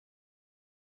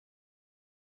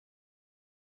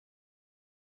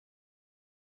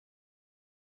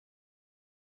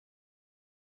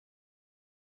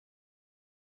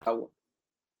Nicaragua,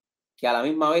 que a la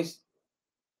misma vez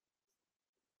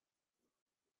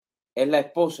es la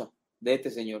esposa de este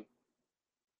señor,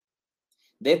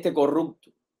 de este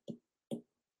corrupto.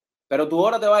 Pero tu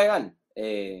hora te va a llegar,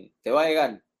 te va a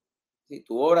llegar. Sí,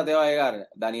 tu hora te va a llegar,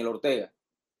 Daniel Ortega.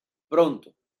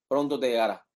 Pronto, pronto te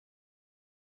llegará.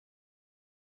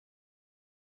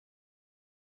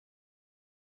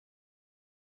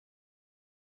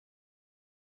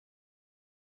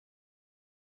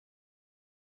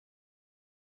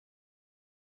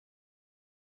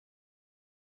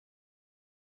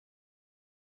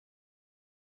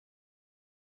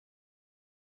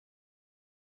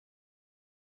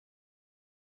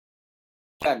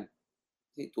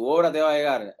 Sí, tu hora te va a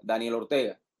llegar, Daniel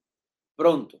Ortega.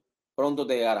 Pronto, pronto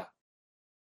te llegará.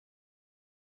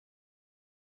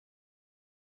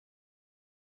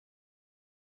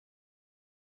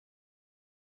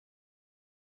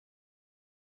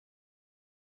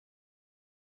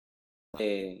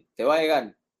 Te va a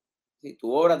llegar. Sí,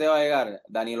 tu hora te va a llegar,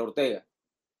 Daniel Ortega.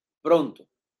 Pronto,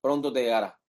 pronto te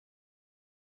llegará.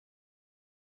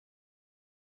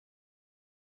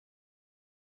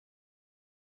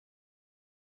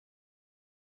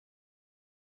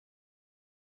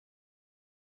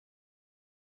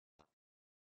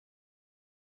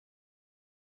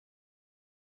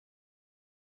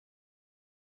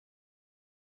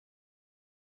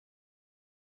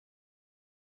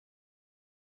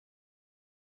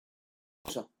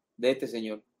 De este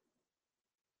señor,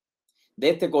 de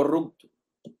este corrupto.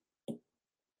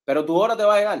 Pero tu hora te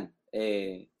va a llegar,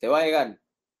 te va a llegar.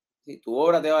 Sí, tu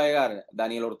hora te va a llegar,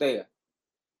 Daniel Ortega.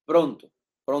 Pronto,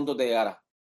 pronto te llegará.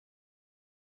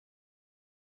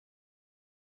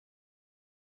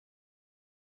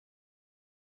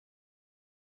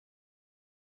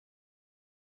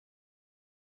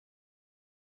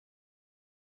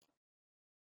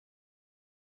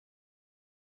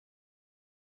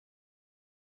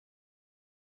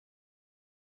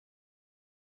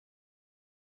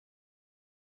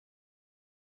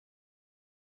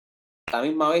 A la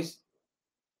misma vez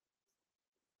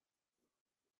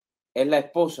es la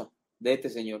esposa de este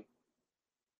señor,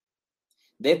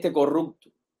 de este corrupto.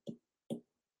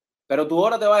 Pero tu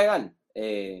hora te va a llegar,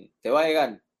 te va a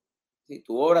llegar. Sí,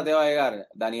 tu hora te va a llegar,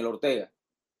 Daniel Ortega.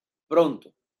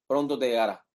 Pronto, pronto te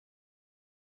llegará.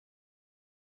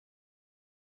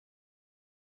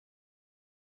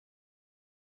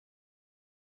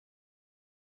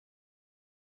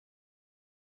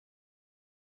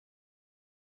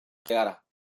 Llegará.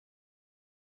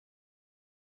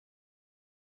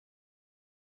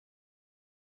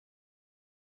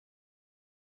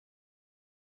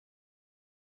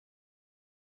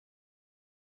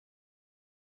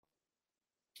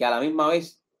 Que a la misma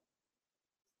vez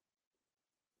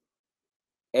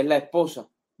es la esposa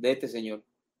de este señor,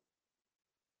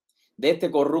 de este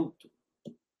corrupto.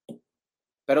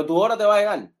 Pero tu hora te va a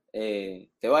llegar,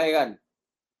 te va a llegar.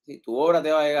 Sí, tu hora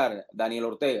te va a llegar, Daniel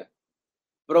Ortega.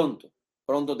 Pronto,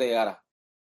 pronto te llegará.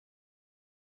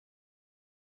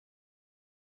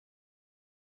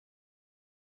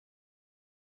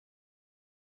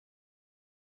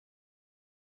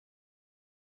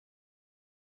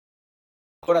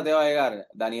 Tu hora te va a llegar,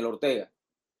 Daniel Ortega.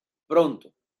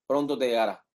 Pronto, pronto te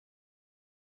llegará.